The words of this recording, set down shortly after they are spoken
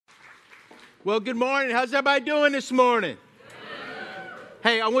Well, good morning. How's everybody doing this morning?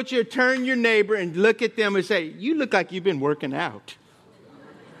 Hey, I want you to turn your neighbor and look at them and say, you look like you've been working out.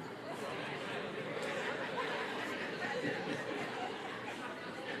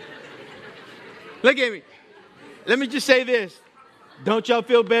 Look at me. Let me just say this. Don't y'all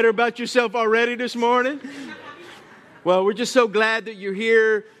feel better about yourself already this morning? Well, we're just so glad that you're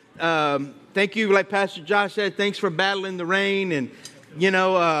here. Thank you, like Pastor Josh said, thanks for battling the rain. And,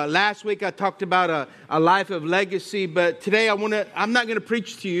 last week I talked about a life of legacy, but today I'm not going to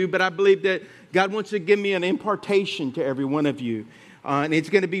preach to you, but I believe that God wants to give me an impartation to every one of you. And it's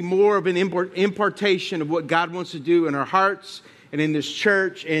going to be more of an impartation of what God wants to do in our hearts and in this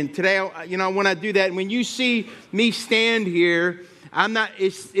church. And today, when I do that, and when you see me stand here,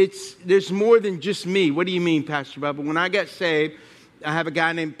 there's more than just me. What do you mean, Pastor Bob? When I got saved, I have a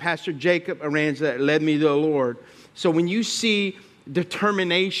guy named Pastor Jacob Aranza that led me to the Lord. So when you see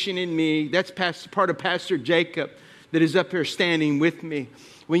determination in me, that's part of Pastor Jacob that is up here standing with me.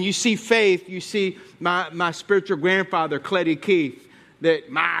 When you see faith, you see my spiritual grandfather, Cleddy Keith,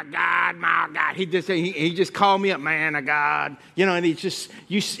 that my God, he just called me up, man of God, and he's just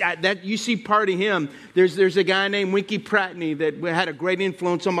you see part of him. There's a guy named Winky Pratney that had a great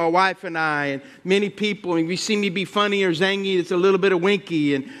influence on my wife and I, and many people. And if you see me be funny or zangy, it's a little bit of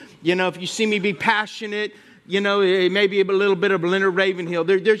Winky. And if you see me be passionate, it may be a little bit of Leonard Ravenhill.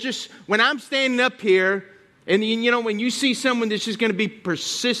 There's just when I'm standing up here. And when you see someone that's just going to be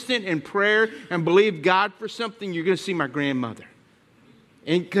persistent in prayer and believe God for something, you're going to see my grandmother.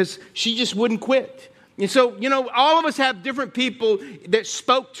 And because she just wouldn't quit. And so, all of us have different people that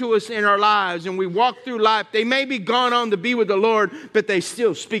spoke to us in our lives, and we walk through life. They may be gone on to be with the Lord, but they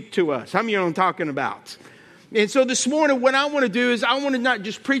still speak to us. How many of you know what I'm talking about? And so this morning, what I want to do is I want to not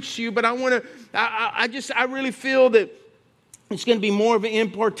just preach to you, but I really feel that it's going to be more of an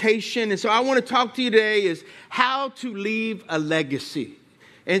impartation. And so I want to talk to you today is how to leave a legacy.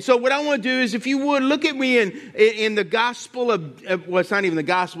 And so what I want to do is, if you would, look at me in the gospel of it's not even the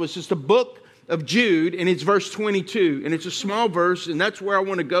gospel, it's just the book of Jude, and it's verse 22. And it's a small verse, and that's where I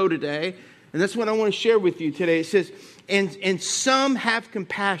want to go today. And that's what I want to share with you today. It says, and some have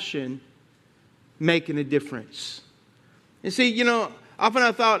compassion, making a difference. And see, often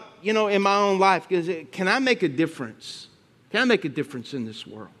I thought, in my own life, can I make a difference? Can I make a difference in this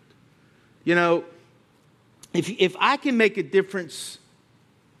world? If I can make a difference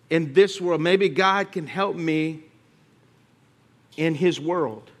in this world, maybe God can help me in His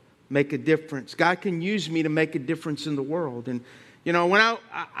world make a difference. God can use me to make a difference in the world. And when I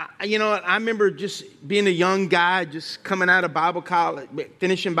remember just being a young guy, just coming out of Bible college,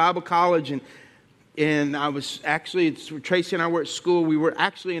 finishing Bible college, and I was actually, Tracy and I were at school. We were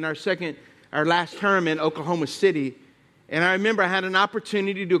actually in our last term in Oklahoma City. And I remember I had an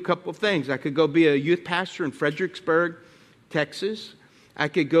opportunity to do a couple of things. I could go be a youth pastor in Fredericksburg, Texas. I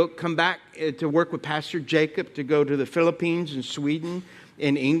could come back to work with Pastor Jacob to go to the Philippines and Sweden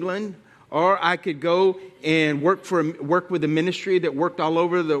and England. Or I could go and work with a ministry that worked all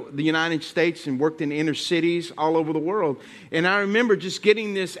over the United States and worked in inner cities all over the world. And I remember just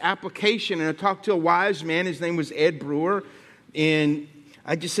getting this application, and I talked to a wise man. His name was Ed Brewer. And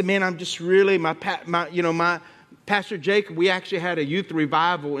I just said, man, I'm just really, my Pastor Jacob, we actually had a youth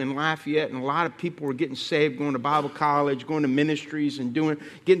revival in Lafayette, and a lot of people were getting saved, going to Bible college, going to ministries, and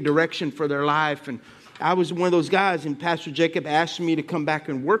getting direction for their life. And I was one of those guys, and Pastor Jacob asked me to come back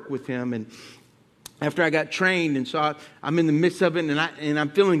and work with him. And after I got trained, and so I'm in the midst of it, and I'm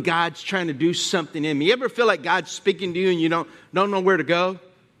feeling God's trying to do something in me. You ever feel like God's speaking to you, and you don't know where to go?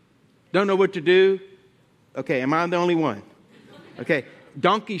 Don't know what to do? Okay, am I the only one? Okay,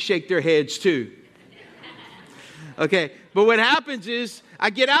 donkeys shake their heads too. Okay, but what happens is I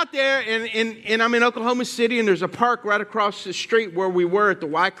get out there and I'm in Oklahoma City, and there's a park right across the street where we were at the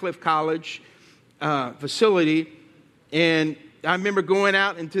Wycliffe College facility. And I remember going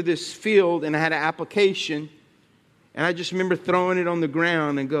out into this field, and I had an application, and I just remember throwing it on the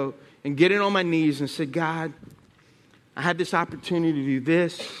ground and getting on my knees and said, God, I had this opportunity to do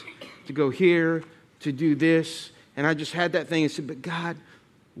this, to go here, to do this. And I just had that thing and said, but God,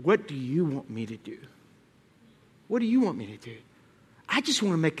 what do you want me to do? What do you want me to do? I just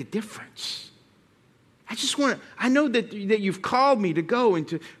want to make a difference. I know that you've called me to go and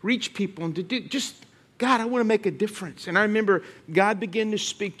to reach people and to do, God, I want to make a difference. And I remember God began to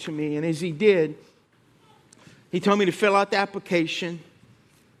speak to me. And as He did, He told me to fill out the application.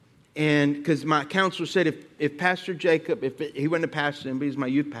 And because my counselor said, if Pastor Jacob, he wasn't a pastor, but he's my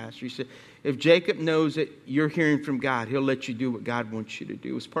youth pastor, he said, if Jacob knows that you're hearing from God, he'll let you do what God wants you to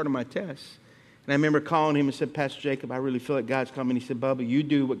do. It was part of my test. And I remember calling him and said, Pastor Jacob, I really feel like God's coming. He said, Bubba, you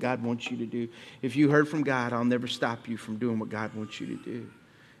do what God wants you to do. If you heard from God, I'll never stop you from doing what God wants you to do.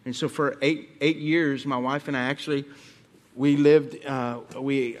 And so for eight years, my wife and I actually, I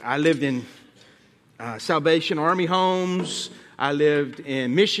lived in Salvation Army homes. I lived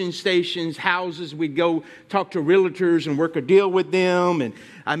in mission stations, houses. We'd go talk to realtors and work a deal with them. And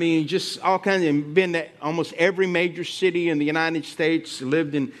I mean, just all kinds of, been to almost every major city in the United States.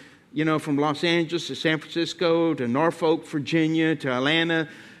 Lived in, from Los Angeles to San Francisco to Norfolk, Virginia to Atlanta,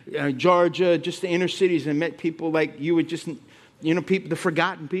 Georgia, just the inner cities, and met people like you would just, people, the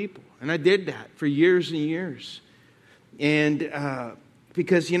forgotten people. And I did that for years and years. And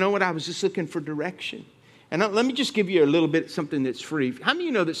because you know what? I was just looking for direction. And let me just give you a little bit, something that's free. How many of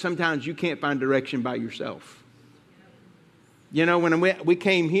you know that sometimes you can't find direction by yourself? When we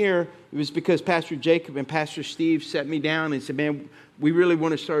came here, it was because Pastor Jacob and Pastor Steve sat me down and said, man, we really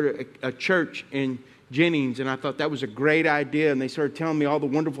want to start a church in Jennings. And I thought that was a great idea. And they started telling me all the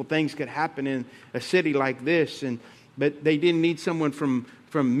wonderful things could happen in a city like this. But they didn't need someone from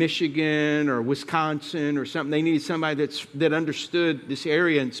Michigan or Wisconsin or something. They needed somebody that understood this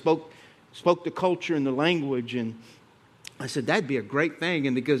area and spoke the culture and the language. And I said, that'd be a great thing.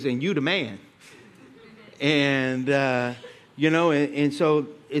 And because, and you the man. And, and so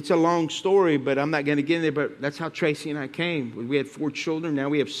it's a long story, but I'm not going to get in there. But that's how Tracy and I came. We had 4 children. Now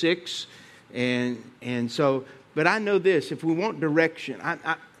we have 6. And so, but I know this, if we want direction,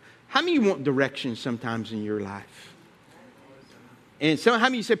 how many of you want direction sometimes in your life? And how many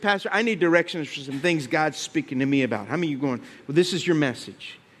of you say, Pastor, I need directions for some things God's speaking to me about? How many of you going, well, this is your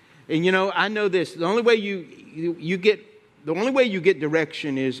message? And I know this. The only way you get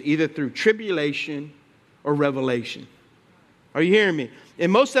direction is either through tribulation or revelation. Are you hearing me? And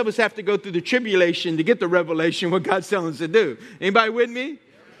most of us have to go through the tribulation to get the revelation, what God's telling us to do. Anybody with me?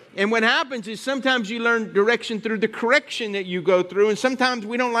 And what happens is sometimes you learn direction through the correction that you go through. And sometimes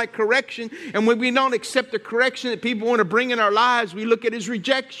we don't like correction. And when we don't accept the correction that people want to bring in our lives, we look at as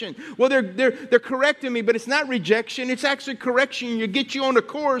rejection. Well, they're correcting me, but it's not rejection. It's actually correction to get you on a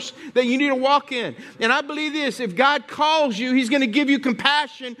course that you need to walk in. And I believe this, if God calls you, He's going to give you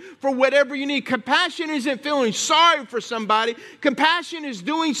compassion for whatever you need. Compassion isn't feeling sorry for somebody. Compassion is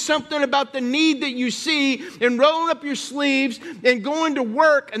doing something about the need that you see and rolling up your sleeves and going to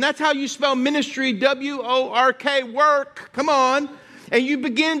work. And that's how you spell ministry, W-O-R-K, work. Come on. And you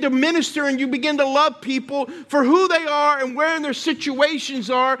begin to minister and you begin to love people for who they are and where their situations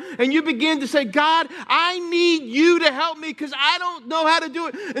are. And you begin to say, God, I need you to help me because I don't know how to do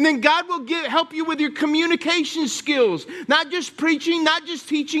it. And then God will help you with your communication skills. Not just preaching, not just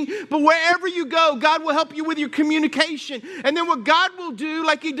teaching, but wherever you go, God will help you with your communication. And then what God will do,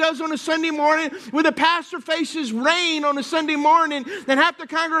 like He does on a Sunday morning, when the pastor faces rain on a Sunday morning and half the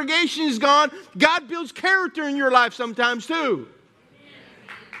congregation is gone, God builds character in your life sometimes too.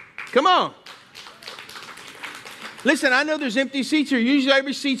 Come on. Listen, I know there's empty seats here. Usually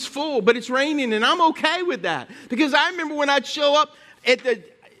every seat's full, but it's raining, and I'm okay with that. Because I remember when I'd show up at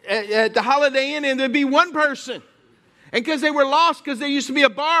the Holiday Inn, and there'd be one person. And because they were lost, because there used to be a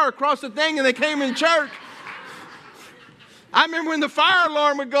bar across the thing, and they came in church. I remember when the fire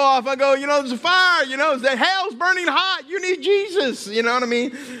alarm would go off, I go, there's a fire, the hell's burning hot. You need Jesus. You know what I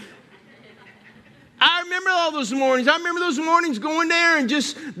mean? I remember all those mornings. I remember those mornings going there and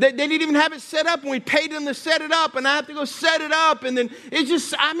just, they didn't even have it set up. And we paid them to set it up. And I have to go set it up. And then it's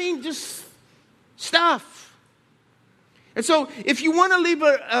just, just stuff. And so if you want to leave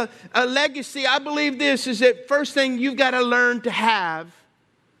a legacy, I believe this is that first thing, you've got to learn to have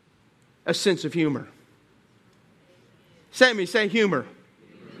a sense of humor. Say humor.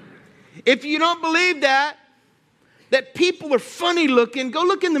 If you don't believe that people are funny looking, go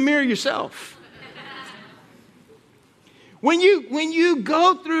look in the mirror yourself. When you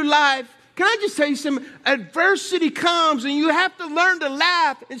go through life, can I just tell you something? Adversity comes and you have to learn to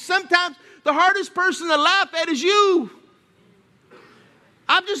laugh. And sometimes the hardest person to laugh at is you.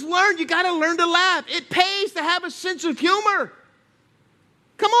 I've just learned you got to learn to laugh. It pays to have a sense of humor.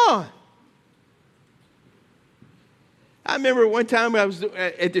 Come on. I remember one time I was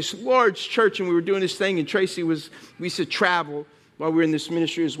at this large church and we were doing this thing, and Tracy we used to travel while we were in this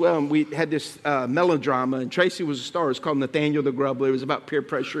ministry as well, and we had this melodrama, and Tracy was a star. It was called Nathaniel the Grubbler. It was about peer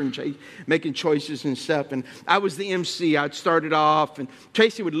pressure and making choices and stuff, and I was the MC. I'd start it off, and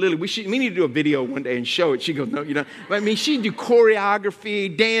Tracy would literally, we need to do a video one day and show it. She'd go, no, But I mean, she'd do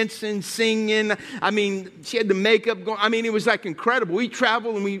choreography, dancing, singing. I mean, she had the makeup going. I mean, it was like incredible. We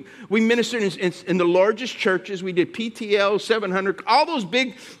traveled, and we ministered in the largest churches. We did PTL, 700, all those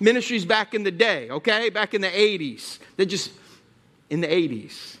big ministries back in the day, okay? Back in the 80s. In the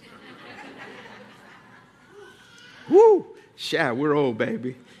 80s. Woo! Yeah, we're old,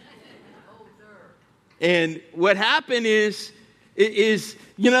 baby. And what happened is,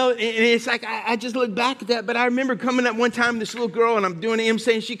 you know, and it's like, I just look back at that, but I remember coming up one time, this little girl, and I'm doing an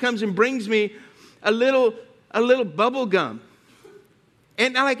MC, and she comes and brings me a little bubble gum.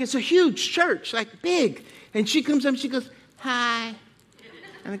 And it's a huge church, like big. And she comes up and she goes, hi.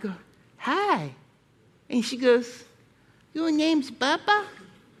 And I go, hi. And she goes, your name's Bubba?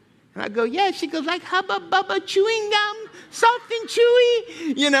 And I go, yeah. She goes, like Hubba Bubba chewing gum, soft and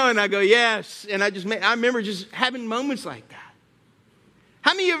chewy. You know, and I go, yes. And I remember just having moments like that.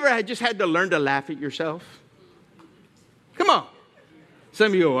 How many of you ever just had to learn to laugh at yourself? Come on. Some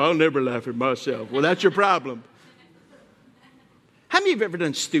of you go, I'll never laugh at myself. Well, that's your problem. How many of you have ever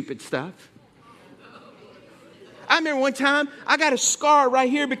done stupid stuff? I remember one time, I got a scar right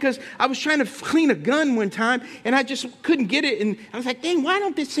here because I was trying to clean a gun one time, and I just couldn't get it. And I was like, dang, why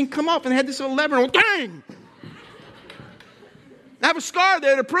don't this thing come off? And I had this little lever, and I went, dang! I have a scar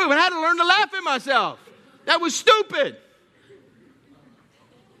there to prove, and I had to learn to laugh at myself. That was stupid.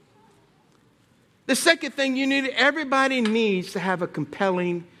 The second thing everybody needs to have a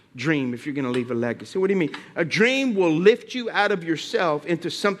compelling dream if you're going to leave a legacy. What do you mean? A dream will lift you out of yourself into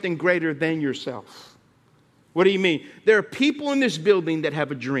something greater than yourself. What do you mean? There are people in this building that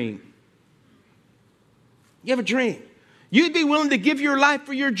have a dream. You have a dream. You'd be willing to give your life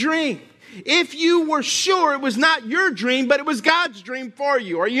for your dream if you were sure it was not your dream, but it was God's dream for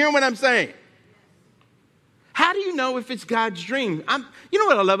you. Are you hearing what I'm saying? How do you know if it's God's dream? You know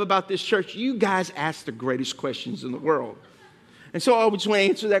what I love about this church? You guys ask the greatest questions in the world. And so I just want to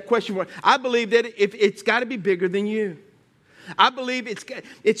answer that question. I believe that if it's got to be bigger than you. I believe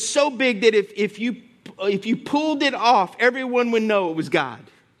it's so big that if you pulled it off, everyone would know it was God.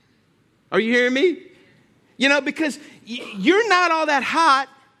 Are you hearing me? You know, because you're not all that hot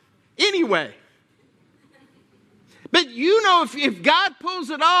anyway. But you know, if God pulls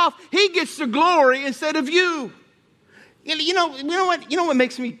it off, He gets the glory instead of you. You know what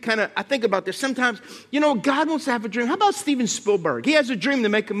makes me I think about this. Sometimes, God wants to have a dream. How about Steven Spielberg? He has a dream to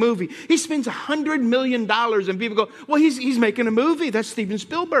make a movie. He spends $100 million and people go, well, he's making a movie. That's Steven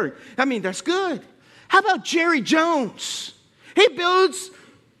Spielberg. I mean, that's good. How about Jerry Jones? He builds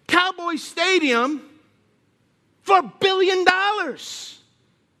Cowboy Stadium for $1 billion.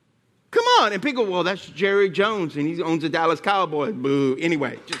 Come on. And people go, well, that's Jerry Jones, and he owns the Dallas Cowboys. Boo.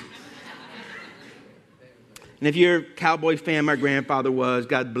 Anyway. And if you're a Cowboy fan, my grandfather was.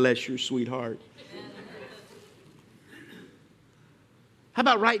 God bless your sweetheart. How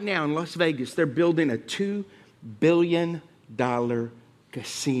about right now in Las Vegas, they're building a $2 billion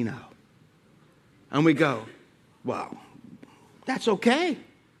casino. And we go, well, that's okay.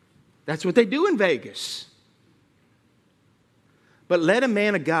 That's what they do in Vegas. But let a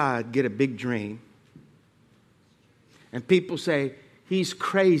man of God get a big dream, and people say, he's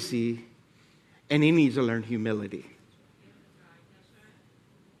crazy, and he needs to learn humility.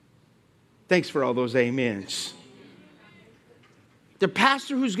 Thanks for all those amens. The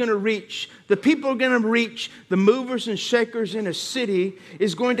pastor who's going to reach, the people who are going to reach the movers and shakers in a city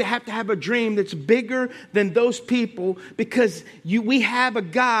is going to have a dream that's bigger than those people, because we have a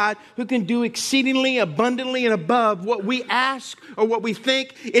God who can do exceedingly abundantly and above what we ask or what we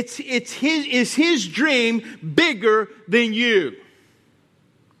think. Is his dream bigger than you?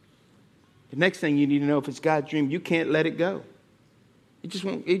 The next thing you need to know, if it's God's dream, you can't let it go.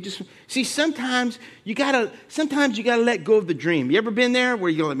 See, sometimes you gotta let go of the dream. You ever been there where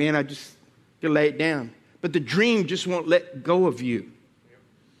you're like, man, you lay it down. But the dream just won't let go of you.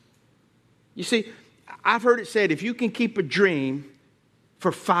 You see, I've heard it said, if you can keep a dream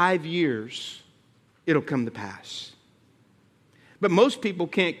for 5 years, it'll come to pass. But most people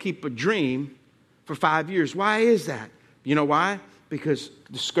can't keep a dream for 5 years. Why is that? You know why? Because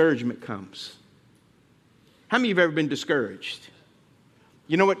discouragement comes. How many of you have ever been discouraged?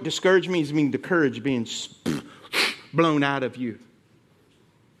 You know what discouragement means? It means the courage being blown out of you.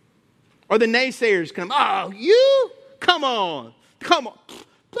 Or the naysayers come, oh, you? Come on.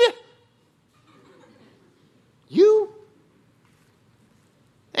 You?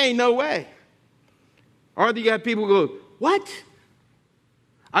 Ain't no way. Or you got people who go, what?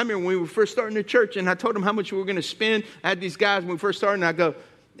 I remember when we were first starting the church, and I told them how much we were going to spend. I had these guys when we first started,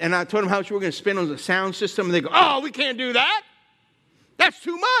 and I told them how much we were going to spend on the sound system, and they go, oh, we can't do that. That's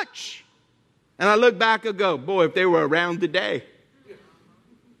too much. And I look back and go, boy, if they were around today.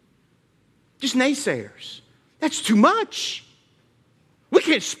 Just naysayers. That's too much. We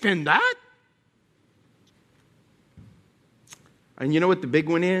can't spend that. And you know what the big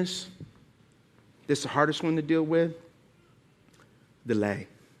one is? This is the hardest one to deal with. Delay.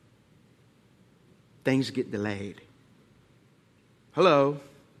 Things get delayed. Hello?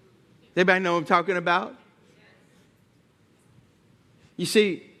 Anybody know what I'm talking about? You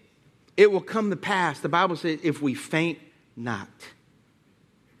see, it will come to pass. The Bible says, if we faint not.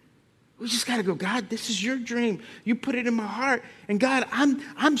 We just got to go, God, this is your dream. You put it in my heart. And God,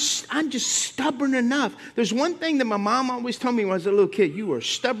 I'm just stubborn enough. There's one thing that my mom always told me when I was a little kid. You were a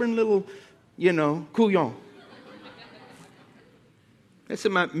stubborn little, couillon. That's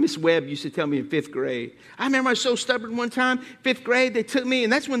what my Miss Webb used to tell me in 5th grade. I remember I was so stubborn one time, 5th grade, they took me,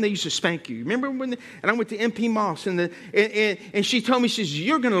 and that's when they used to spank you. Remember when? And I went to MP Moss, and she told me, she says,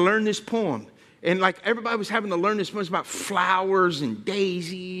 you're going to learn this poem. And like everybody was having to learn this poem about flowers and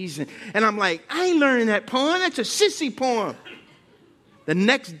daisies. And I'm like, I ain't learning that poem. That's a sissy poem. The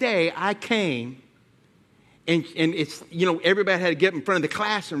next day I came, and it's, everybody had to get in front of the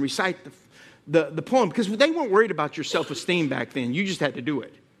class and recite the poem, because they weren't worried about your self-esteem back then. You just had to do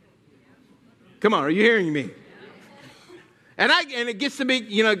it. Come on, are you hearing me? And it gets to be,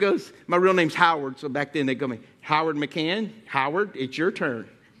 it goes, my real name's Howard. So back then they go, Howard McCann, Howard, it's your turn.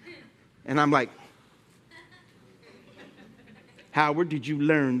 And I'm like, Howard, did you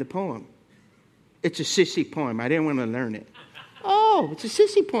learn the poem? It's a sissy poem. I didn't want to learn it. Oh, it's a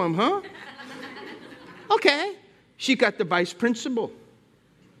sissy poem, huh? Okay. She got the vice principal.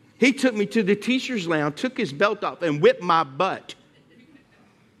 He took me to the teacher's lounge, took his belt off, and whipped my butt.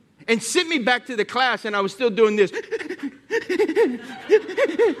 And sent me back to the class, and I was still doing this.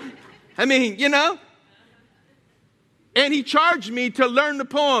 I mean, And he charged me to learn the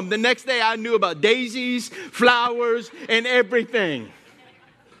poem. The next day I knew about daisies, flowers, and everything.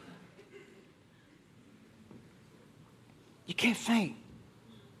 You can't faint.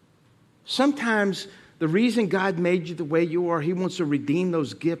 Sometimes the reason God made you the way you are, he wants to redeem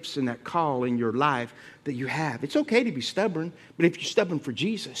those gifts and that call in your life that you have. It's okay to be stubborn, but if you're stubborn for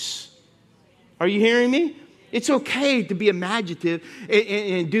Jesus, are you hearing me? It's okay to be imaginative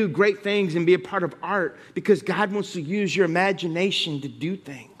and do great things and be a part of art, because God wants to use your imagination to do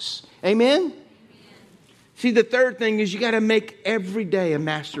things. Amen? See, the third thing is you got to make every day a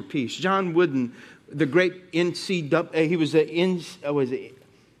masterpiece. John Wooden, the great NCAA, he was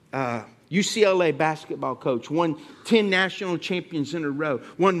UCLA basketball coach, won 10 national champions in a row,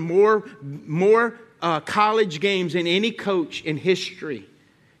 won more college games than any coach in history.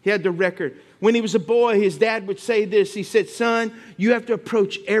 He had the record. When he was a boy, his dad would say this. He said, son, you have to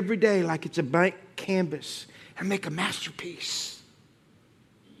approach every day like it's a blank canvas and make a masterpiece.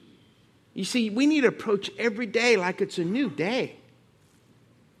 You see, we need to approach every day like it's a new day.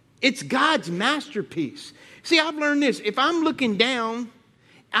 It's God's masterpiece. See, I've learned this. If I'm looking down,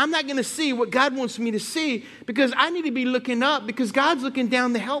 I'm not going to see what God wants me to see, because I need to be looking up, because God's looking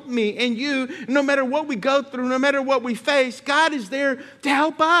down to help me and you. No matter what we go through, no matter what we face, God is there to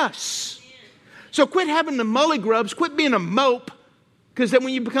help us. So quit having the mully grubs, quit being a mope, because then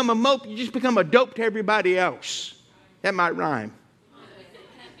when you become a mope, you just become a dope to everybody else. That might rhyme.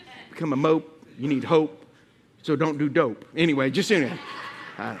 Become a mope, you need hope, so don't do dope. Anyway, I don't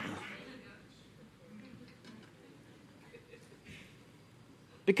know.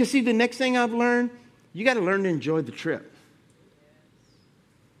 Because see, the next thing I've learned, you got to learn to enjoy the trip.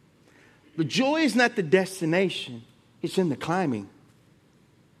 The joy is not the destination, it's in the climbing.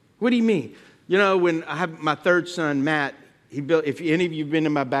 What do you mean? When I have my third son, Matt, he built, if any of you have been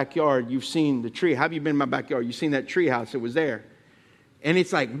in my backyard, you've seen the tree. How have you been in my backyard? You've seen that tree house that was there. And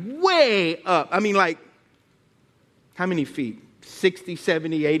it's like way up. I mean, like, how many feet? 60,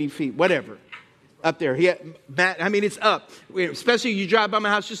 70, 80 feet, whatever. Up there. Matt, I mean, it's up. Especially you drive by my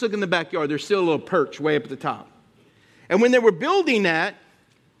house, just look in the backyard. There's still a little perch way up at the top. And when they were building that,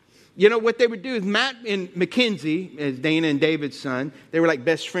 what they would do is Matt and Mackenzie, as Dana and David's son, they were like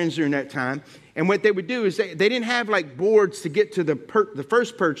best friends during that time. And what they would do is they didn't have like boards to get to the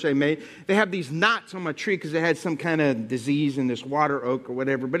first perch they made. They have these knots on my tree because they had some kind of disease in this water oak or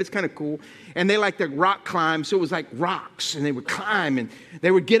whatever. But it's kind of cool. And they like to rock climb. So it was like rocks. And they would climb and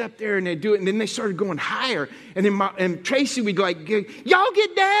they would get up there and they'd do it. And then they started going higher. And then Tracy would like, y'all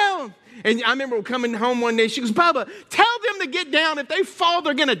get down. And I remember coming home one day. She goes, Bubba, tell them to get down. If they fall,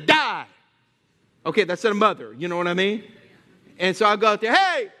 they're going to die. Okay, that's a mother. You know what I mean? And so I go out there,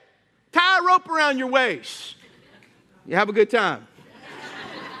 hey, tie a rope around your waist. You have a good time.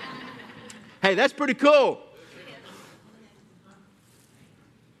 Hey, that's pretty cool.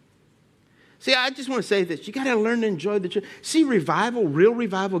 See, I just want to say this. You got to learn to enjoy the trip. See, revival, real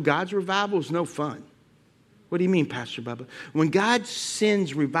revival, God's revival is no fun. What do you mean, Pastor Bubba? When God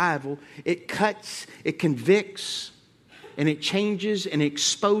sends revival, it cuts, it convicts, and it changes and it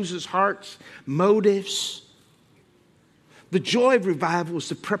exposes hearts, motives. The joy of revival is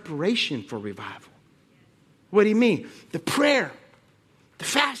the preparation for revival. What do you mean? The prayer. The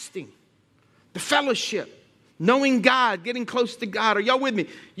fasting, the fellowship, knowing God, getting close to God. Are y'all with me?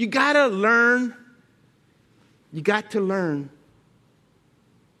 You got to learn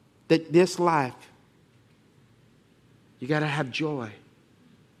that this life, you got to have joy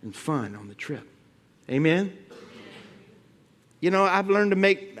and fun on the trip. Amen? You know, I've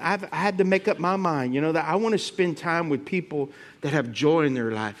had to make up my mind, you know, that I want to spend time with people that have joy in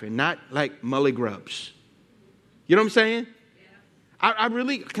their life and not like mully grubs. You know what I'm saying? Yeah. I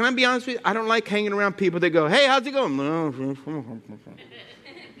really, can I be honest with you? I don't like hanging around people that go, hey, how's it going?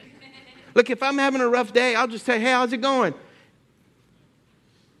 Look, if I'm having a rough day, I'll just say, hey, how's it going?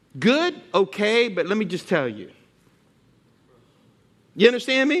 Good, okay, but let me just tell you. You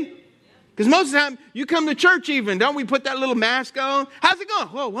understand me? Because most of the time, you come to church even, don't we put that little mask on? How's it going?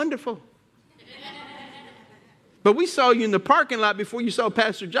 Oh, wonderful. But we saw you in the parking lot before you saw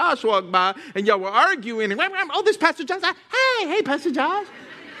Pastor Josh walk by, and y'all were arguing. And, oh, this Pastor Josh. Hey, Pastor Josh.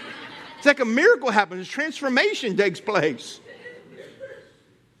 It's like a miracle happens. Transformation takes place.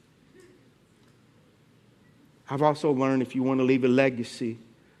 I've also learned if you want to leave a legacy,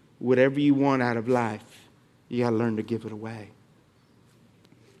 whatever you want out of life, you got to learn to give it away.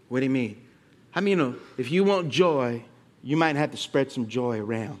 What do you mean? I mean, you know, if you want joy, you might have to spread some joy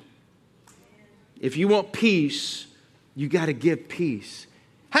around. If you want peace, you got to give peace.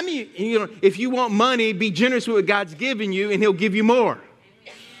 How many, you know, if you want money, be generous with what God's giving you and He'll give you more.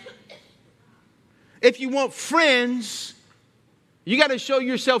 If you want friends, you got to show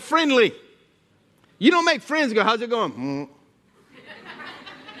yourself friendly. You don't make friends go, how's it going?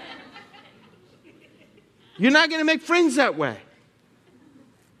 You're not going to make friends that way.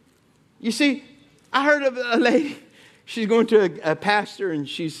 You see, I heard of a lady, she's going to a pastor and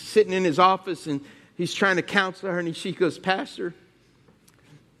she's sitting in his office and he's trying to counsel her and she goes, Pastor,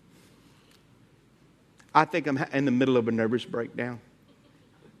 I think I'm in the middle of a nervous breakdown.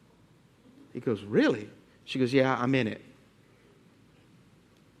 He goes, really? She goes, yeah, I'm in it.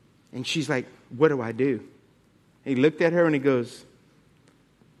 And she's like, what do I do? He looked at her and he goes,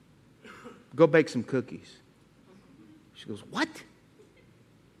 go bake some cookies. She goes, what?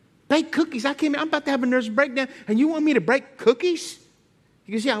 Bake cookies? I'm about to have a nervous breakdown and you want me to bake cookies?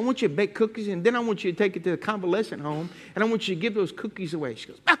 He goes, yeah, I want you to bake cookies and then I want you to take it to the convalescent home and I want you to give those cookies away. She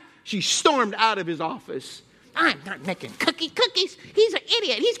goes, She stormed out of his office. I'm not making cookies. He's an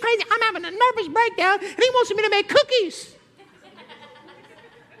idiot. He's crazy. I'm having a nervous breakdown and he wants me to make cookies.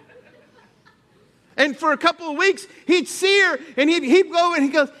 And for a couple of weeks, he'd see her and he'd go and he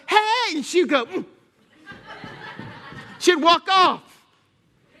goes, hey, and she'd go, She'd walk off.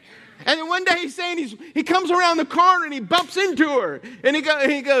 And then one day he's saying he comes around the corner and he bumps into her. And he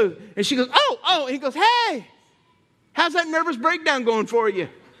goes, and she goes, oh. And he goes, hey, how's that nervous breakdown going for you?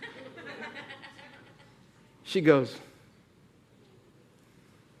 She goes,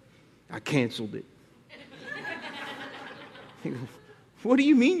 I canceled it. He goes, what do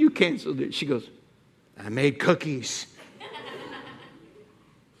you mean you canceled it? She goes, I made cookies.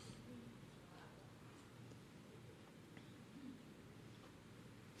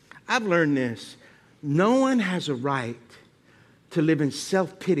 I've learned this. No one has a right to live in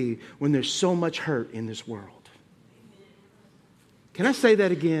self-pity when there's so much hurt in this world. Can I say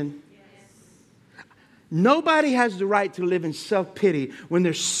that again? Yes. Nobody has the right to live in self-pity when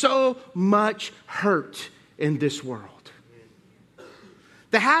there's so much hurt in this world.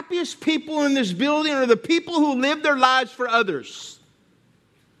 The happiest people in this building are the people who live their lives for others.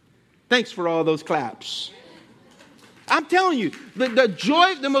 Thanks for all those claps. I'm telling you,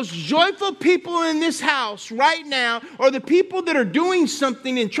 the most joyful people in this house right now are the people that are doing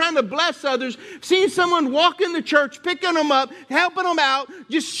something and trying to bless others, seeing someone walk in the church, picking them up, helping them out,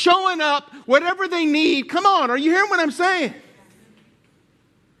 just showing up, whatever they need. Come on, are you hearing what I'm saying?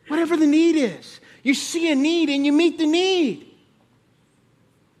 Whatever the need is. You see a need and you meet the need.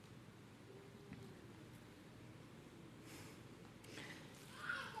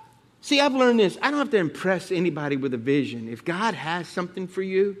 See, I've learned this. I don't have to impress anybody with a vision. If God has something for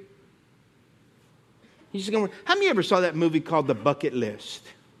you, He's just going to... How many ever saw that movie called The Bucket List?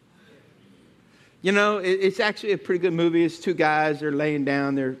 You know, it's actually a pretty good movie. It's two guys, they're laying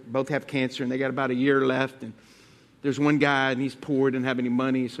down, they both have cancer, and they got about a year left. And there's one guy, and he's poor, didn't have any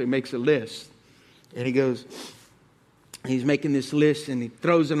money, so he makes a list. And he's making this list, and he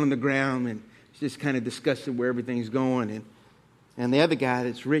throws it on the ground, and he's just kind of discussing where everything's going. And the other guy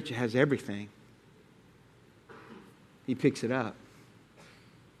that's rich has everything. He picks it up.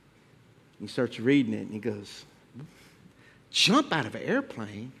 He starts reading it and he goes, jump out of an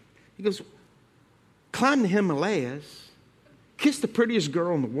airplane. He goes, climb the Himalayas, kiss the prettiest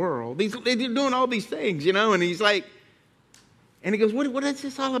girl in the world. They're doing all these things, you know, and he's like, And he goes, what is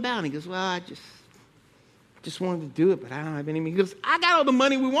this all about? And he goes, well, I just wanted to do it, but I don't have any money. He goes, I got all the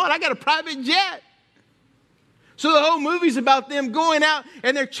money we want. I got a private jet. So the whole movie's about them going out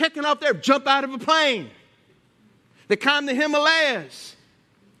and they're checking off their jump out of a plane. They climb the Himalayas.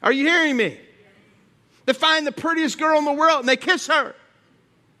 Are you hearing me? They find the prettiest girl in the world and they kiss her.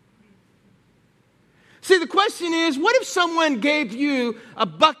 See, the question is, what if someone gave you a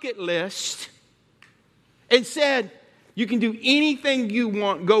bucket list and said, you can do anything you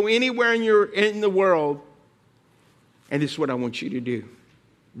want, go anywhere in the world, and this is what I want you to do?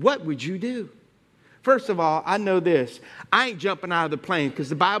 What would you do? First of all, I know this. I ain't jumping out of the plane because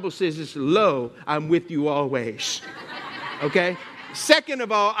the Bible says it's lo, I'm with you always. Okay? Second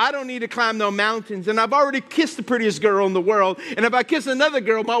of all, I don't need to climb no mountains, and I've already kissed the prettiest girl in the world, and if I kiss another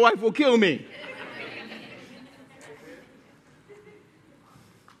girl, my wife will kill me.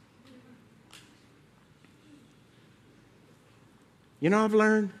 You know, I've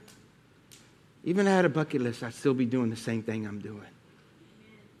learned, even if I had a bucket list, I'd still be doing the same thing I'm doing.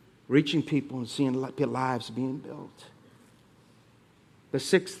 Reaching people and seeing lives being built. The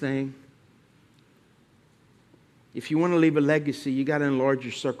sixth thing, if you want to leave a legacy, you got to enlarge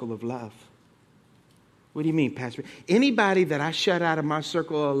your circle of love. What do you mean, Pastor? Anybody that I shut out of my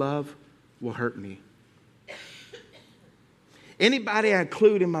circle of love will hurt me. Anybody I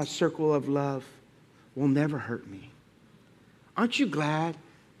include in my circle of love will never hurt me. Aren't you glad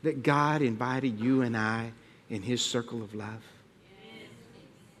that God invited you and I in his circle of love?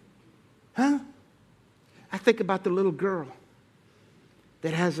 Huh? I think about the little girl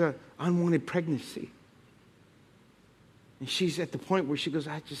that has an unwanted pregnancy. And she's at the point where she goes,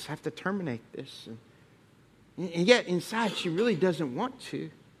 I just have to terminate this. And yet inside she really doesn't want to.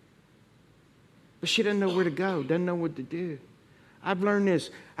 But she doesn't know where to go, doesn't know what to do. I've learned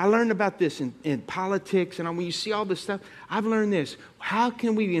this. I learned about this in politics, and when you see all this stuff, I've learned this. How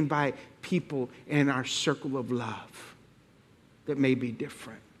can we invite people in our circle of love that may be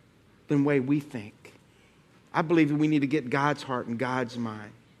different than the way we think? I believe that we need to get God's heart and God's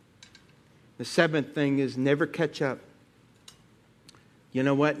mind. The seventh thing is never catch up. You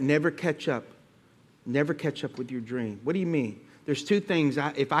know what? Never catch up. Never catch up with your dream. What do you mean? There's two things.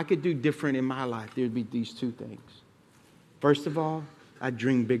 If I could do different in my life, there would be these two things. First of all, I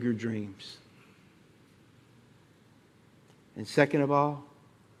dream bigger dreams. And second of all,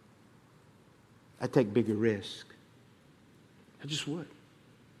 I take bigger risks. I just would.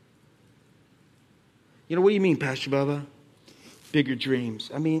 You know, what do you mean, Pastor Bubba? Bigger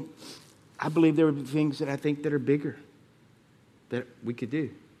dreams. I mean, I believe there are things that I think that are bigger that we could do.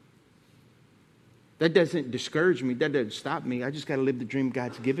 That doesn't discourage me. That doesn't stop me. I just got to live the dream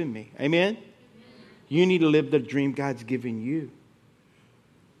God's given me. Amen? You need to live the dream God's given you.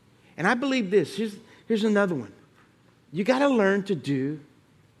 And I believe this. Here's another one. You got to learn to do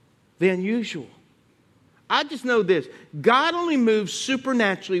the unusual. I just know this. God only moves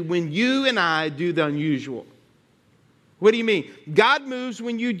supernaturally when you and I do the unusual. What do you mean? God moves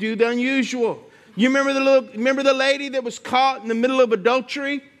when you do the unusual. You remember the lady that was caught in the middle of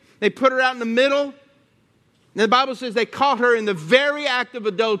adultery? They put her out in the middle. And the Bible says they caught her in the very act of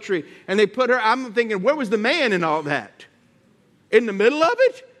adultery. And they put her, I'm thinking, where was the man in all that? In the middle of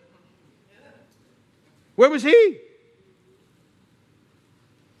it? Where was he?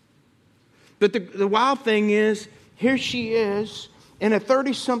 But the wild thing is, here she is, and a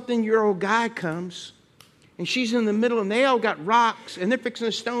 30-something-year-old guy comes, and she's in the middle, and they all got rocks, and they're fixing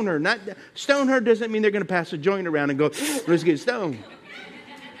to stone her. Stone her doesn't mean they're going to pass a joint around and go, let's get stoned.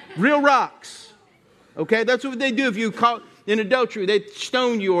 Real rocks. Okay, that's what they do if you caught in adultery. They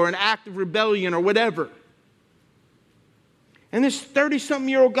stone you or an act of rebellion or whatever. And this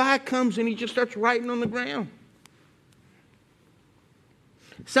 30-something-year-old guy comes and he just starts writing on the ground.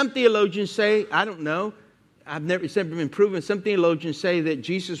 Some theologians say, I don't know, it's never been proven. Some theologians say that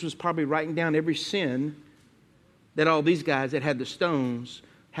Jesus was probably writing down every sin that all these guys that had the stones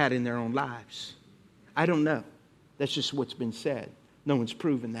had in their own lives. I don't know. That's just what's been said. No one's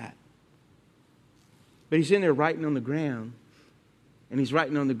proven that. But he's in there writing on the ground. And he's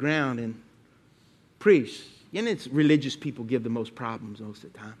writing on the ground, and priests, and it's religious people give the most problems most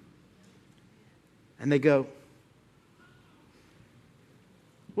of the time. And they go,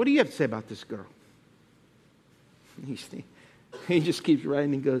 what do you have to say about this girl? And he just keeps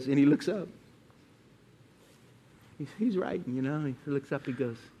writing. He goes, and he looks up. He's writing, you know. He looks up, he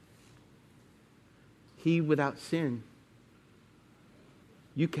goes, he without sin,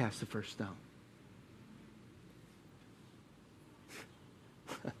 you cast the first stone.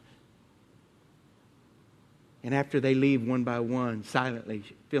 And after they leave one by one, silently,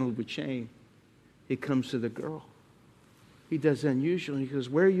 filled with shame, he comes to the girl. He does the unusual. And he goes,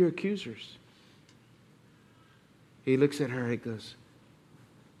 where are your accusers? He looks at her. He goes,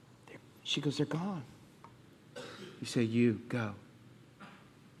 she goes, they're gone. He said, you go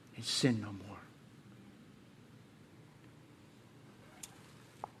and sin no more.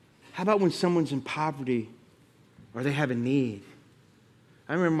 How about when someone's in poverty or they have a need?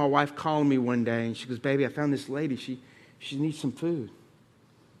 I remember my wife calling me one day and she goes, baby, I found this lady. She needs some food.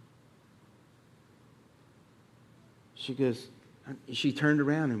 She goes, she turned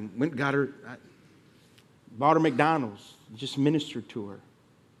around and went and got her, bought her McDonald's, just ministered to her.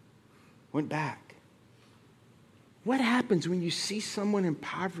 Went back. What happens when you see someone in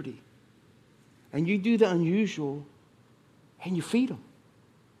poverty and you do the unusual and you feed them?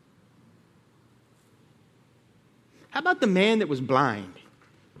 How about the man that was blind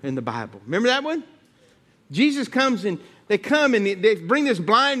in the Bible? Remember that one? Jesus comes and they come and they bring this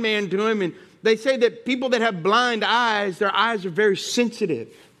blind man to him, and they say that people that have blind eyes, their eyes are very sensitive.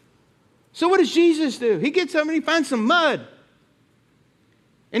 So what does Jesus do? He gets up and he finds some mud.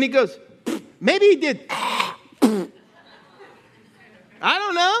 And he goes, maybe he did. I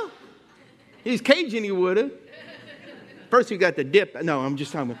don't know. He's Cajun, he would have. First he got the dip. No, I'm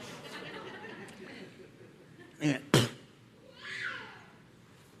just talking about.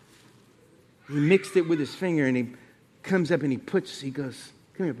 He mixed it with his finger and he comes up and he goes,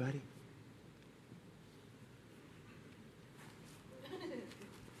 come here, buddy.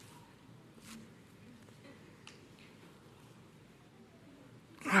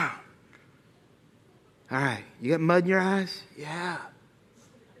 Wow. All right, you got mud in your eyes? Yeah.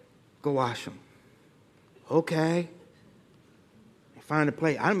 Go wash them. Okay. Find a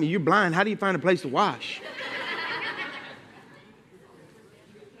place. I mean, you're blind. How do you find a place to wash?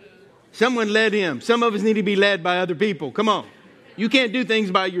 Someone led him. Some of us need to be led by other people. Come on. You can't do things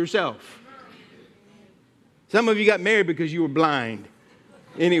by yourself. Some of you got married because you were blind.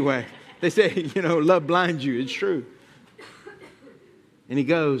 Anyway, they say, love blinds you. It's true. And he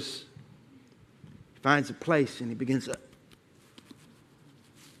goes, finds a place, and he begins to.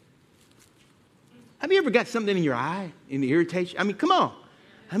 Have you ever got something in your eye and it irritates you? I mean, come on.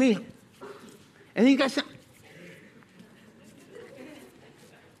 And then you got something.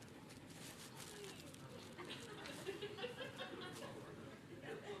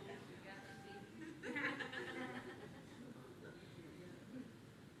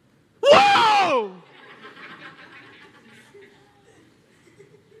 Whoa!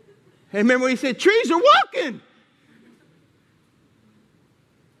 Hey, remember when he said, trees are walking?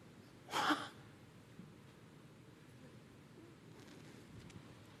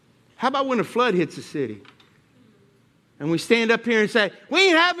 How about when a flood hits a city? And we stand up here and say, we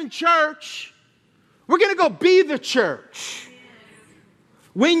ain't having church. We're going to go be the church.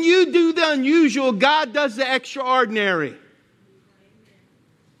 When you do the unusual, God does the extraordinary.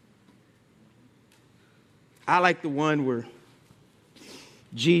 I like the one where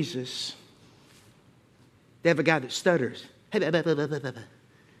Jesus, they have a guy that stutters. I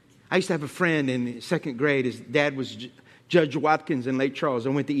used to have a friend in second grade. His dad was Judge Watkins in Lake Charles. I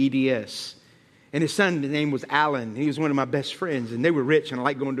went to EDS. And his son's name was Alan. He was one of my best friends. And they were rich, and I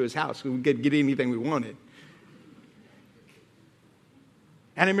liked going to his house because we could get anything we wanted.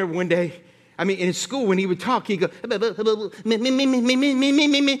 And I remember one day, in school, when he would talk, he'd go, and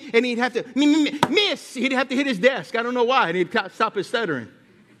he'd have to, miss. He'd have to hit his desk. I don't know why. And he'd stop his stuttering.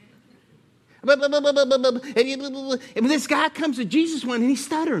 And this guy comes to Jesus one, and he's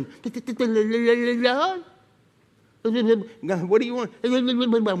stuttering. What do you want? You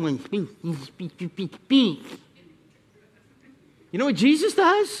know what Jesus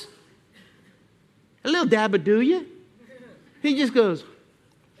does? A little dabba-do-ya. He just goes,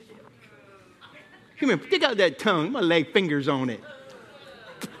 come here, stick out that tongue. I'm going to lay fingers on it.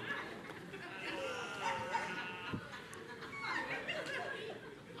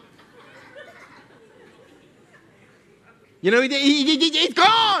 It's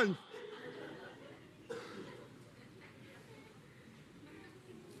gone.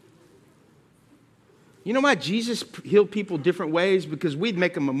 You know why Jesus healed people different ways? Because we'd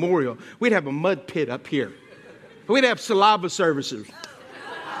make a memorial. We'd have a mud pit up here. We'd have saliva services.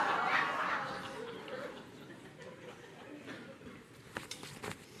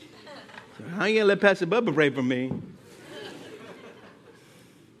 I ain't going to let Pastor Bubba pray for me.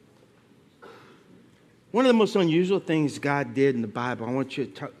 One of the most unusual things God did in the Bible, I want you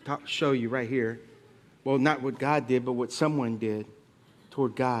to show you right here. Well, not what God did, but what someone did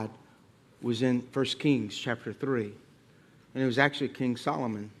toward God was in 1 Kings chapter 3. And it was actually King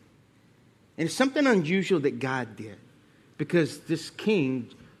Solomon. And it's something unusual that God did. Because this king,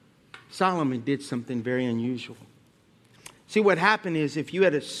 Solomon, did something very unusual. See, what happened is if you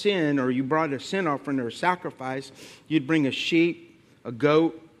had a sin or you brought a sin offering or a sacrifice, you'd bring a sheep, a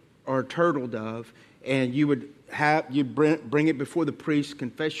goat, or a turtle dove, and you'd bring it before the priest,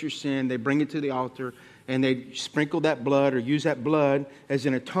 confess your sin, they bring it to the altar, and they sprinkle that blood or use that blood as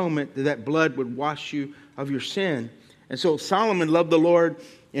an atonement, that blood would wash you of your sin. And so Solomon loved the Lord,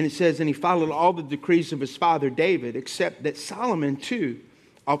 and it says, and he followed all the decrees of his father David, except that Solomon too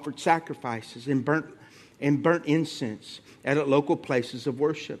offered sacrifices and burnt incense at local places of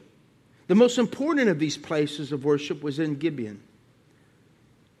worship. The most important of these places of worship was in Gibeon.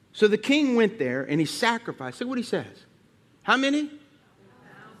 So the king went there and he sacrificed. Look what he says. How many? 1,000.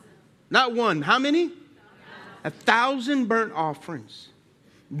 Not one. How many? 1,000 burnt offerings.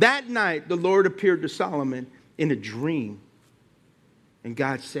 That night the Lord appeared to Solomon in a dream. And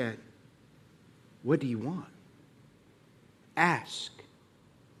God said, what do you want? Ask,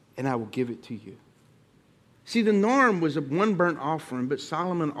 and I will give it to you. See, the norm was one burnt offering, but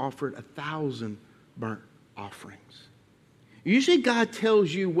Solomon offered 1,000 burnt offerings. Usually God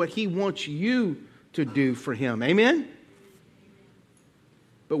tells you what he wants you to do for him. Amen?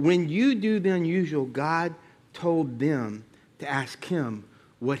 But when you do the unusual, God told them to ask him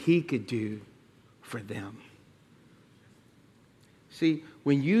what he could do for them. See,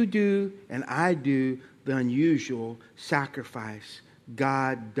 when you do and I do the unusual sacrifice,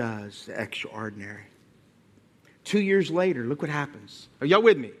 God does the extraordinary. 2 years later, look what happens. Are y'all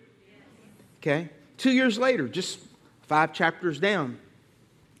with me? Okay. 2 years later, just 5 chapters down.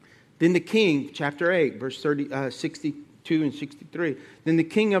 Then the king, chapter 8, verse 62 and 63. Then the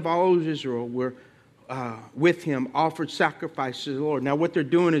king of all Israel were with him, offered sacrifices to the Lord. Now what they're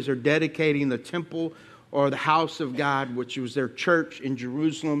doing is they're dedicating the temple or the house of God, which was their church in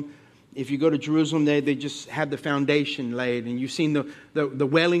Jerusalem. If you go to Jerusalem, they just have the foundation laid. And you've seen the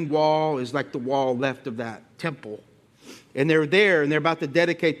Wailing Wall is like the wall left of that temple. And they're there, and they're about to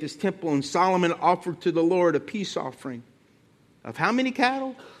dedicate this temple. And Solomon offered to the Lord a peace offering of how many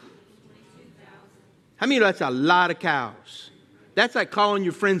cattle? 22,000. How many? That's a lot of cows. That's like calling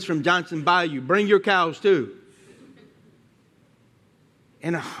your friends from Johnson Bayou. Bring your cows too.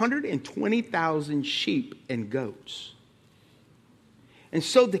 And 120,000 sheep and goats. And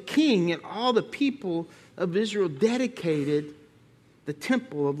so the king and all the people of Israel dedicated the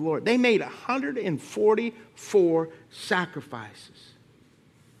temple of the Lord. They made 144 sacrifices.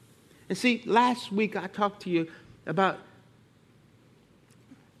 And see, last week I talked to you about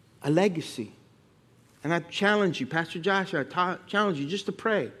a legacy. And I challenge you, Pastor Josh, I challenge you just to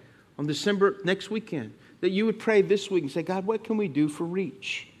pray on December next weekend. That you would pray this week and say, God, what can we do for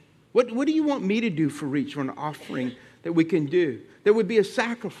Reach? What do you want me to do for Reach, for an offering that we can do? There would be a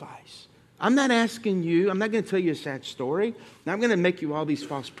sacrifice. I'm not asking you, I'm not going to tell you a sad story. I'm going to make you all these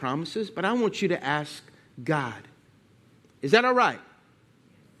false promises, but I want you to ask God. Is that all right?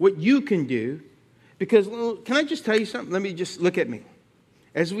 What you can do. Because, can I just tell you something? Let me just look at me.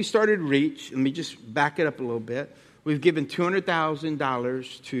 As we started Reach, let me just back it up a little bit. We've given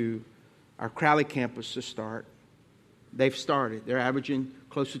 $200,000 to our Crowley campus to start. They've started. They're averaging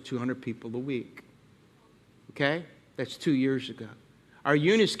close to 200 people a week. Okay? That's 2 years ago. Our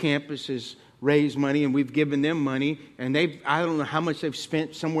Eunice campus has raised money, and we've given them money. And I don't know how much they've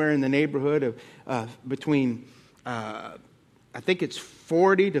spent, somewhere in the neighborhood of between, I think it's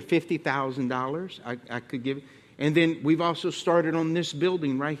 $40,000 to $50,000 I could give. And then we've also started on this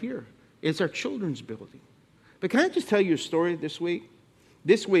building right here. It's our children's building. But can I just tell you a story this week?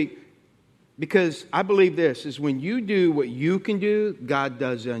 This week, because I believe this, is when you do what you can do, God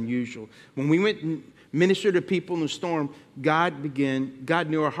does the unusual. When we went and ministered to people in the storm, God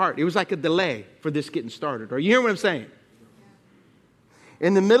knew our heart. It was like a delay for this getting started. Are you hearing what I'm saying?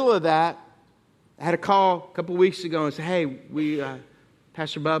 In the middle of that, I had a call a couple weeks ago and said, hey,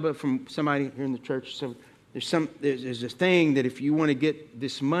 Pastor Bubba from somebody here in the church said, there's this thing that if you want to get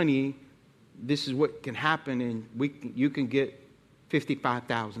this money, this is what can happen, and you can get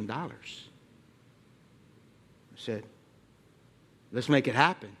 $55,000. I said, let's make it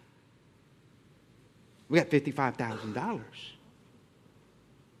happen. We got $55,000.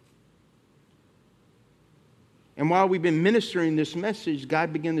 And while we've been ministering this message,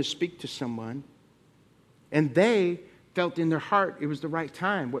 God began to speak to someone, and they felt in their heart it was the right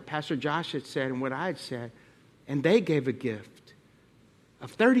time, what Pastor Josh had said and what I had said, and they gave a gift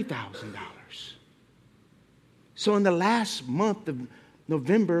of $30,000. So in the last month of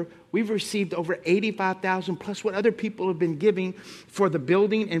November, we've received over $85,000 plus what other people have been giving for the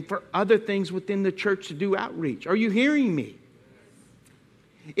building and for other things within the church to do outreach. Are you hearing me?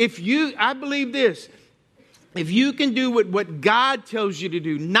 I believe this, if you can do what God tells you to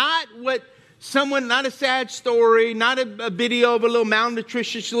do, not what Someone, not a sad story, not a video of a little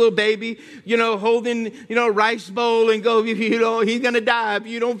malnutritious little baby, holding, a rice bowl and go, he's going to die if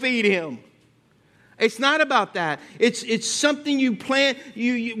you don't feed him. It's not about that. It's something you plan.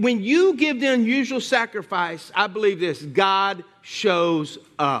 When you give the unusual sacrifice, I believe this, God shows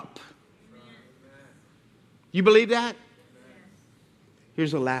up. You believe that?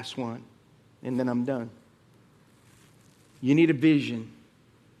 Here's the last one, and then I'm done. You need a vision.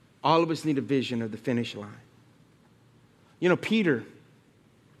 All of us need a vision of the finish line. Peter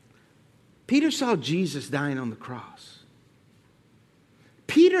saw Jesus dying on the cross.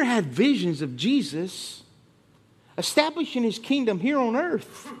 Peter had visions of Jesus establishing his kingdom here on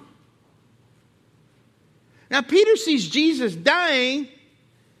earth. Now, Peter sees Jesus dying,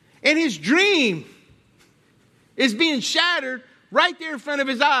 and his dream is being shattered right there in front of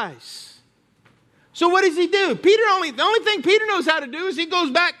his eyes. So what does he do? The only thing Peter knows how to do is he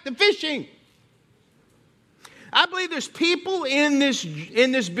goes back to fishing. I believe there's people in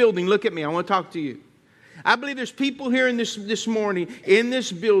this building. Look at me. I want to talk to you. I believe there's people here in this morning in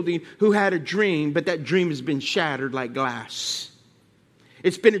this building who had a dream, but that dream has been shattered like glass.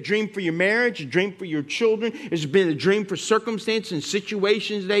 It's been a dream for your marriage, a dream for your children. It's been a dream for circumstances and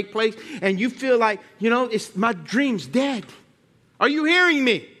situations that take place. And you feel like, my dream's dead. Are you hearing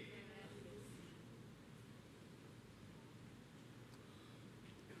me?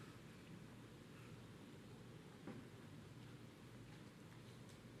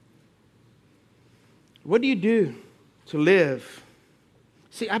 What do you do to live?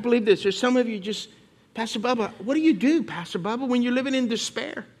 See, I believe this. There's some of you just, Pastor Bubba, what do you do, Pastor Bubba, when you're living in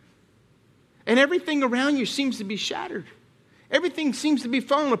despair? And everything around you seems to be shattered. Everything seems to be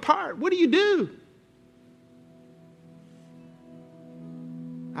falling apart. What do you do?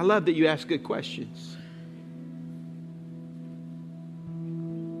 I love that you ask good questions.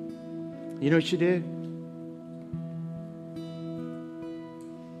 You know what you do?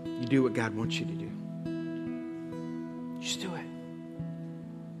 You do what God wants you to do. Just do it.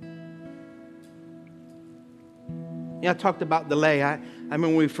 I talked about delay. I remember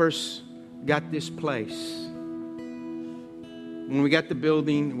when we first got this place. When we got the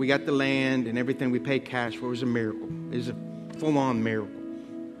building, we got the land and everything, we paid cash for. It was a miracle. It was a full-on miracle.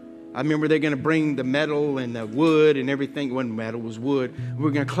 I remember they're going to bring the metal and the wood and everything. It wasn't metal, it was wood. We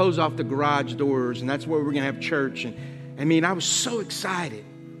were going to close off the garage doors, and that's where we were going to have church. And I was so excited.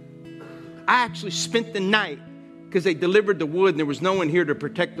 I actually spent the night because they delivered the wood and there was no one here to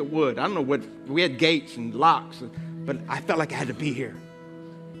protect the wood. I don't know what, we had gates and locks, but I felt like I had to be here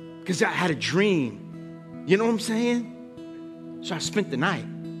because I had a dream. You know what I'm saying? So I spent the night.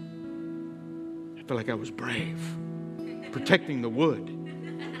 I felt like I was brave, protecting the wood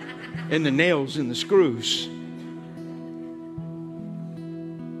and the nails and the screws.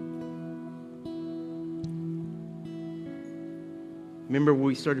 Remember when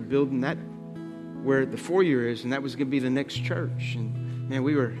we started building that where the foyer is, and that was going to be the next church. And man,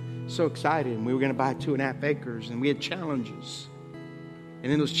 we were so excited, and we were going to buy 2.5 acres, and we had challenges.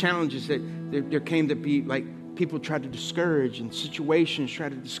 And in those challenges, that there came to be like people tried to discourage, and situations tried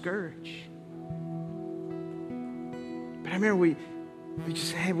to discourage. But I remember we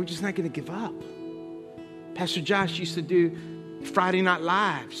just said, hey, we're just not going to give up. Pastor Josh used to do Friday Night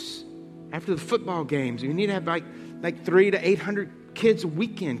Lives after the football games. We need to have like 300 to 800 kids a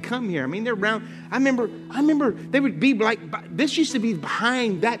weekend come here. they're around. I remember they would be like, this used to be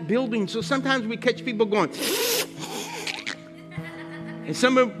behind that building. So sometimes we catch people going, and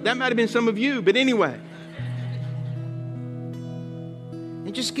that might have been some of you, but anyway.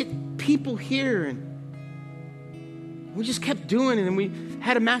 And just get people here, and we just kept doing it. And we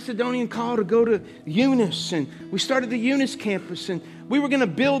had a Macedonian call to go to Eunice, and we started the Eunice campus, and we were going to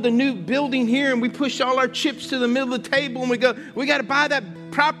build a new building here, and we pushed all our chips to the middle of the table, and we got to buy that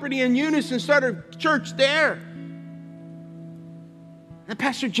property in Eunice and start a church there. And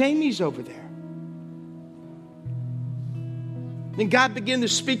Pastor Jamie's over there. Then God began to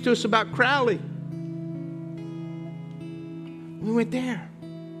speak to us about Crowley. We went there.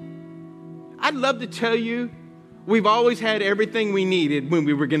 I'd love to tell you we've always had everything we needed when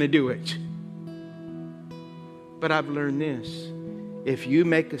we were going to do it. But I've learned this. If you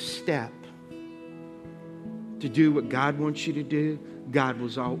make a step to do what God wants you to do, God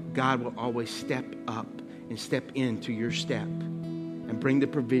will always step up and step into your step and bring the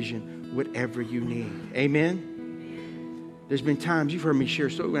provision, whatever you need. Amen? There's been times, you've heard me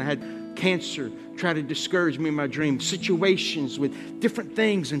share, so when I had cancer try to discourage me in my dream, situations with different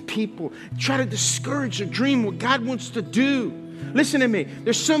things and people try to discourage a dream, what God wants to do. Listen to me.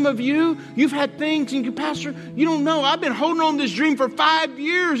 There's some of you, you've had things, and you, Pastor, you don't know. I've been holding on to this dream for 5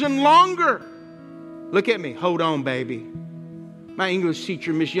 years and longer. Look at me. Hold on, baby. My English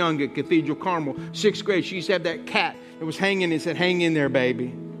teacher, Miss Young at Cathedral Carmel, 6th grade, she used to have that cat that was hanging and said, hang in there, baby.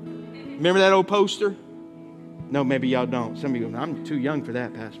 Remember that old poster? No, maybe y'all don't. Some of you go, I'm too young for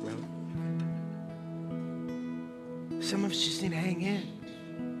that, Pastor Brother. Some of us just need to hang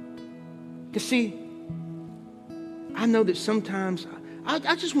in. Because see, I know that sometimes,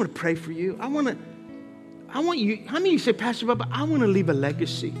 I just want to pray for you. I want you, how many of you say, Pastor Bubba, I want to leave a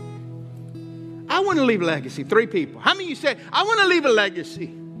legacy? I want to leave a legacy. 3 people. How many of you say, I want to leave a legacy?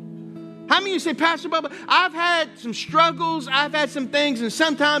 How many of you say, Pastor Bubba, I've had some struggles, I've had some things, and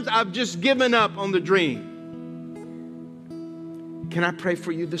sometimes I've just given up on the dream. Can I pray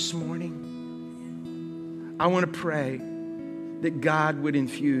for you this morning? I want to pray that God would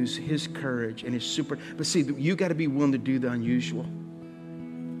infuse His courage and His super. But see, you got to be willing to do the unusual.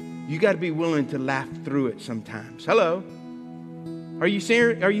 You got to be willing to laugh through it sometimes. Hello? Are you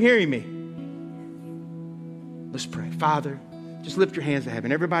hearing me? Let's pray. Father, just lift your hands to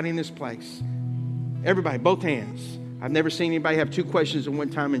heaven. Everybody in this place. Everybody, both hands. I've never seen anybody have 2 questions at one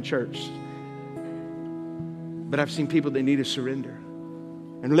time in church. But I've seen people that need to surrender.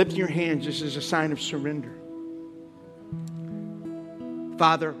 And lifting your hands just as a sign of surrender.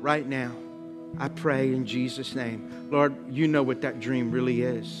 Father, right now, I pray in Jesus' name. Lord, you know what that dream really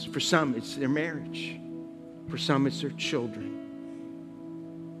is. For some, it's their marriage. For some, it's their children.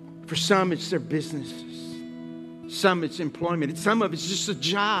 For some, it's their businesses. Some, it's employment. Some of it's just a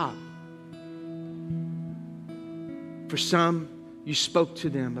job. For some, you spoke to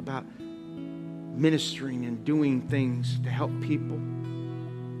them about ministering and doing things to help people.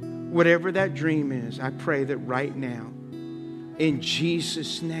 Whatever that dream is, I pray that right now, in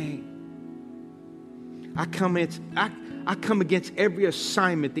Jesus' name, I come against every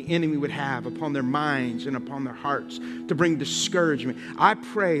assignment the enemy would have upon their minds and upon their hearts to bring discouragement. I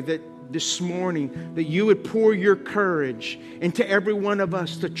pray that this morning that you would pour your courage into every one of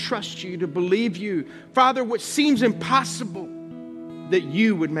us to trust you, to believe you. Father, what seems impossible, that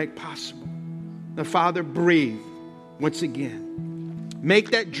you would make possible. Now, Father, breathe once again.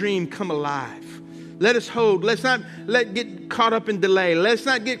 Make that dream come alive. Let us hold. Let's not get caught up in delay. Let's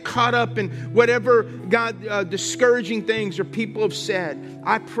not get caught up in whatever, God, discouraging things or people have said.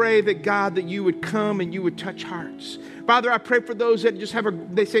 I pray that, God, that you would come and you would touch hearts. Father, I pray for those that just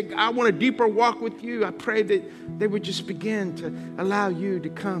they say, I want a deeper walk with you. I pray that they would just begin to allow you to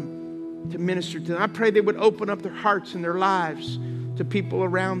come to minister to them. I pray they would open up their hearts and their lives to people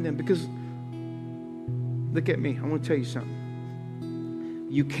around them. Because, look at me. I want to tell you something.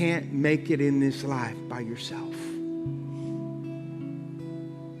 You can't make it in this life by yourself.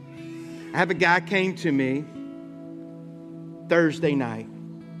 I have a guy came to me Thursday night.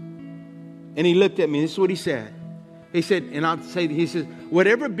 And he looked at me. This is what he said. He said, and I'll say, he says,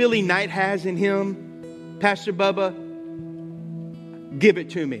 whatever Billy Knight has in him, Pastor Bubba, give it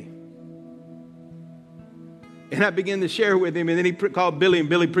to me. And I began to share with him, and then he called Billy, and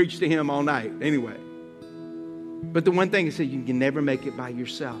Billy preached to him all night. Anyway. But the one thing he said, you can never make it by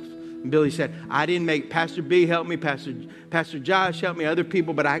yourself. And Billy said, I didn't make, Pastor B helped me, Pastor Josh helped me, other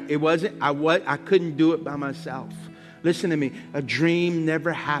people, but I couldn't do it by myself. Listen to me. A dream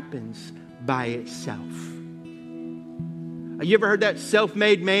never happens by itself. Have you ever heard that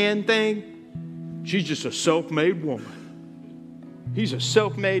self-made man thing? She's just a self-made woman. He's a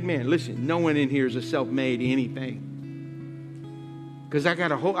self-made man. Listen, no one in here is a self-made anything. Because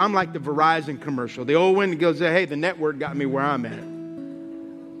I'm like the Verizon commercial. The old one that goes, hey, the network got me where I'm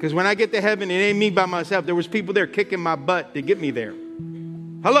at. Because when I get to heaven, it ain't me by myself. There was people there kicking my butt to get me there.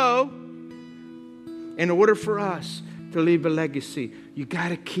 Hello? In order for us to leave a legacy, you got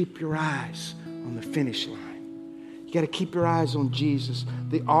to keep your eyes on the finish line. You got to keep your eyes on Jesus,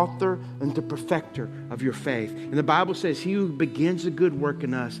 the author and the perfecter of your faith. And the Bible says, he who begins a good work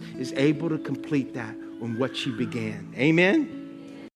in us is able to complete that on what you began. Amen?